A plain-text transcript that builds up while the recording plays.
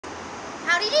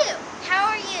Howdy do! How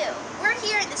are you? We're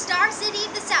here in the Star City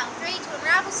of the South, ready to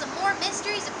unravel some more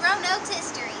mysteries of Roanoke's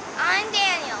history. I'm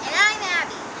Daniel. And I'm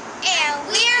Abby. And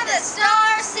we're the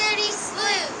Star City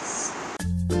Sleuths.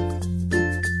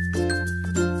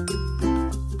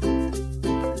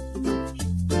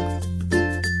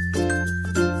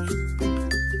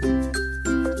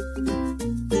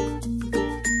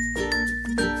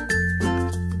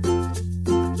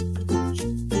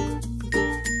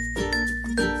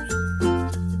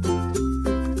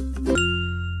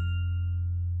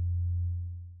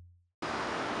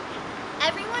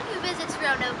 Everyone who visits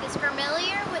Roanoke is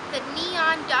familiar with the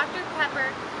neon Dr. Pepper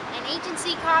and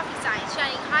Agency coffee signs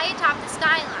shining high atop the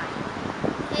skyline.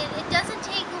 It doesn't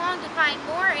take long to find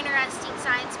more interesting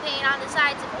signs painted on the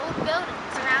sides of old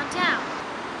buildings around town.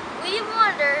 We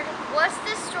wondered, what's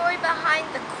the story behind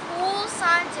the cool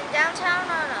signs in downtown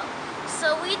Roanoke?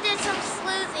 So we did some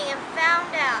sleuthing and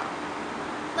found out.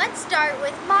 Let's start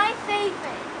with my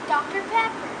favorite, Dr.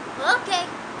 Pepper. Okay.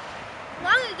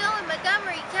 Long ago in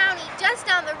Montgomery County, just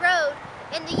down the road,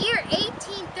 in the year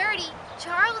 1830,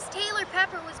 Charles Taylor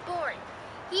Pepper was born.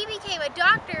 He became a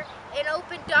doctor and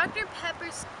opened Dr.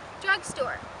 Pepper's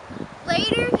drugstore.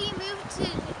 Later, he moved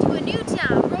to a new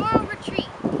town, Rural Retreat,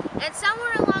 and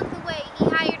somewhere along the way, he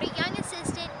hired a young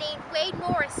assistant named Wade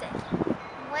Morrison.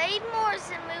 Wade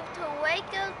Morrison moved to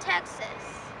Waco,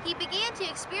 Texas. He began to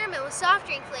experiment with soft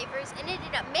drink flavors and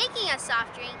ended up making a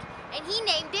soft drink, and he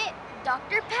named it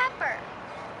Dr. Pepper.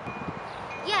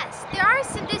 Yes, there are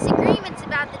some disagreements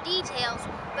about the details,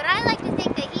 but I like to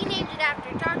think that he named it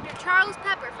after Dr. Charles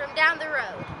Pepper from down the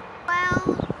road.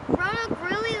 Well, Roanoke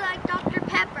really liked Dr.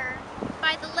 Pepper.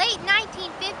 By the late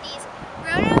 1950s,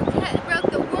 Roanoke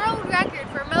broke the world record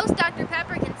for most Dr.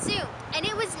 Pepper consumed, and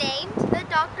it was named the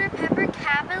Dr. Pepper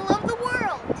capital of the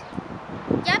world.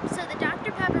 Yep, so the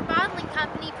Dr. Pepper Bottling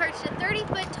Company perched a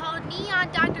 30-foot tall neon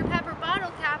Dr. Pepper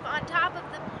bottle cap on top of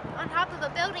a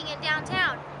building in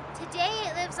downtown. Today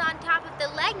it lives on top of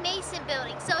the Legg Mason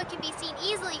building, so it can be seen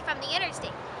easily from the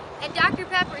interstate. And Dr.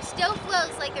 Pepper still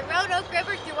flows like the Roanoke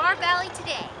River through our valley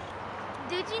today.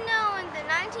 Did you know in the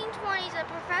 1920s a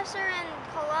professor in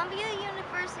Columbia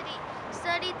University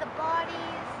studied the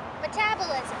body's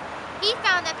metabolism? He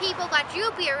found that people got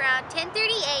droopy around 10:30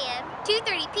 a.m.,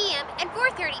 2:30 p.m., and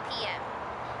 4:30 p.m.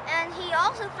 And he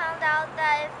also found out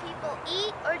that if people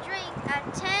eat or drink at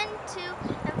 10, 2,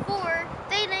 and 4,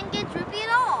 they didn't get droopy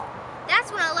at all.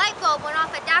 That's when a light bulb went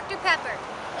off at Dr. Pepper.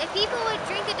 If people would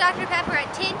drink a Dr. Pepper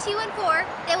at 10, 2, and 4,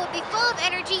 they would be full of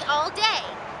energy all day.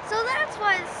 So that's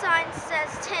why the sign says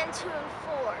 10, 2, and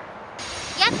 4.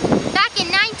 Yep, back in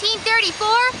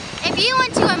 1934, if you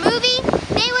went to a movie,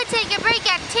 they would take a break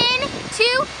at 10, 2,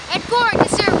 and 4 to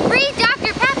serve free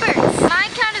Dr. Peppers.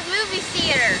 Mine count as movie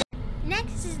theater.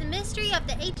 Next is the mystery of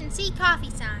the H&C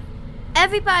coffee sign.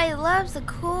 Everybody loves the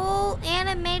cool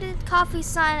animated coffee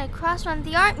sign across from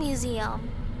the art museum.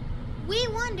 We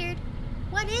wondered,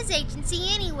 what is H&C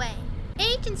anyway?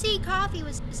 H&C Coffee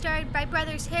was started by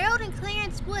brothers Harold and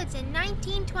Clarence Woods in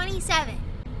 1927,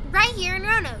 right here in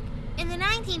Roanoke. In the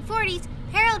 1940s,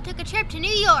 Harold took a trip to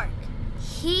New York.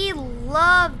 He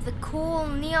loved the cool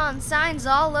neon signs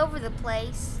all over the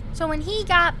place. So when he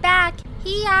got back,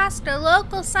 he asked a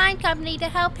local sign company to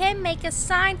help him make a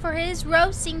sign for his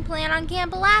roasting plant on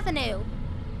Campbell Avenue.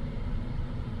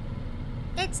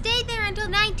 It stayed there until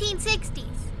 1960s.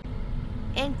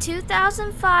 In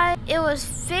 2005, it was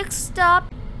fixed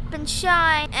up and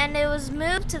shined, and it was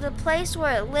moved to the place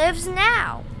where it lives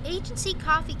now. Agency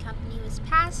Coffee Company was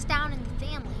passed down in the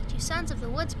family to sons of the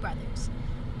Woods brothers,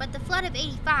 but the flood of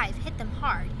 '85 hit them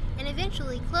hard and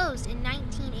eventually closed in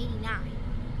 1989.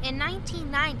 In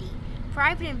 1990,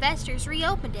 private investors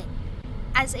reopened it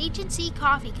as Agency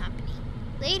Coffee Company.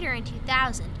 Later in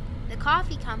 2000, the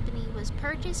coffee company was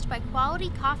purchased by Quality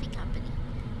Coffee Company,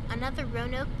 another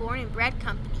Roanoke born and bred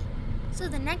company. So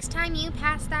the next time you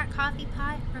pass that coffee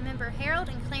pot, remember Harold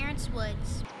and Clarence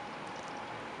Woods.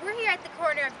 We're here at the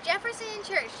corner of Jefferson and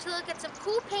Church to look at some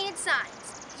cool painted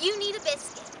signs. You need a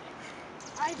biscuit.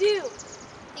 I do.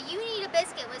 The You Need a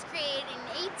Biscuit was created in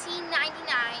 1899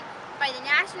 by the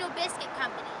National Biscuit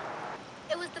Company.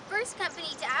 It was the first company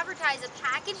to advertise a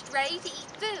packaged,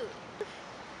 ready-to-eat food.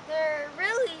 They're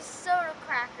really soda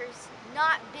crackers,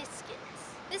 not biscuits.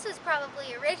 This was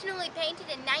probably originally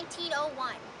painted in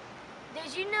 1901.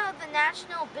 Did you know the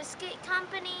National Biscuit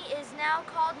Company is now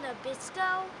called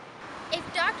Nabisco? If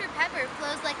Dr. Pepper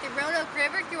flows like the Roanoke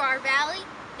River through our valley,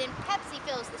 then Pepsi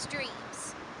fills the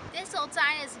streams. This old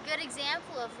sign is a good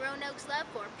example of Roanoke's love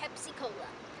for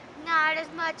Pepsi-Cola. Not as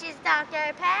much as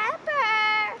Dr.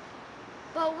 Pepper.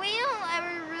 But we don't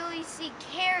ever really see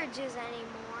carriages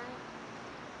anymore.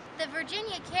 The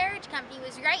Virginia Carriage Company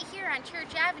was right here on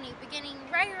Church Avenue beginning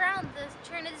right around the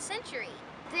turn of the century.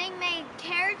 They made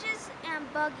carriages and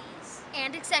buggies.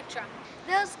 And etc.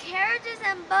 Those carriages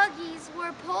and buggies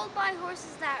were pulled by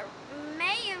horses that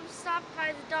may have stopped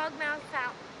by the Dogmouth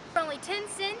Fountain. For only 10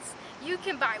 cents, you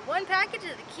can buy one package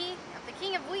of the King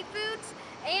of Wheat Foods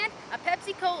and a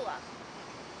Pepsi Cola.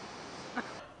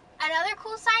 Another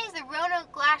cool sign is the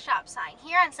Roanoke Glass Shop sign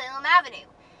here on Salem Avenue.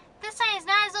 This sign is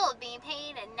not as old, being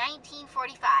painted in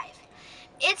 1945.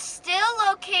 It's still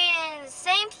located in the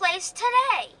same place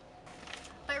today.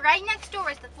 But right next door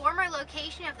is the former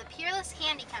location of the Peerless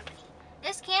Candy Company.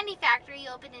 This candy factory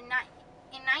opened in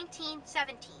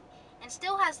 1917 and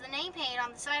still has the name painted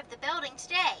on the side of the building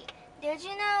today. Did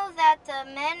you know that the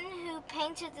men who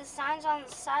painted the signs on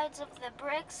the sides of the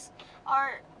bricks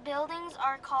buildings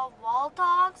are called wall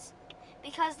dogs?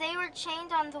 Because they were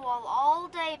chained on the wall all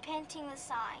day painting the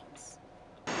signs.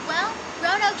 Well,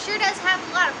 Roanoke sure does have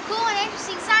a lot of cool and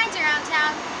interesting signs around town.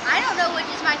 I don't know which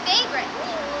is my favorite.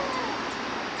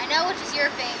 I know which is your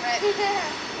favorite.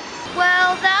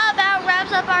 Well, that about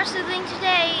wraps up our sleuthing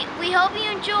today. We hope you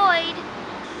enjoyed.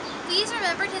 Please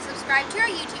remember to subscribe to our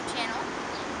YouTube channel,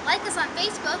 like us on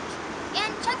Facebook,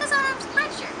 and check us out on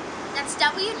Spreadshirt. That's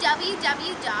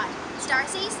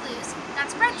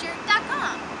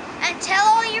www.starcitysleuths.spreadshirt.com. And tell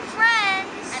all your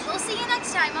friends. And we'll see you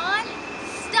next time on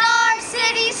Star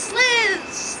City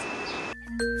Sleuths.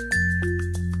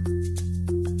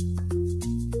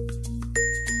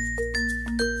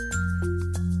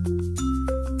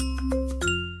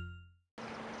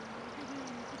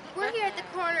 We're here at the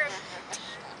corner of...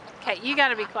 Okay, you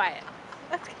gotta be quiet.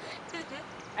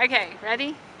 Okay,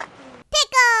 ready?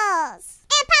 Pickles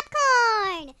and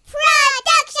popcorn.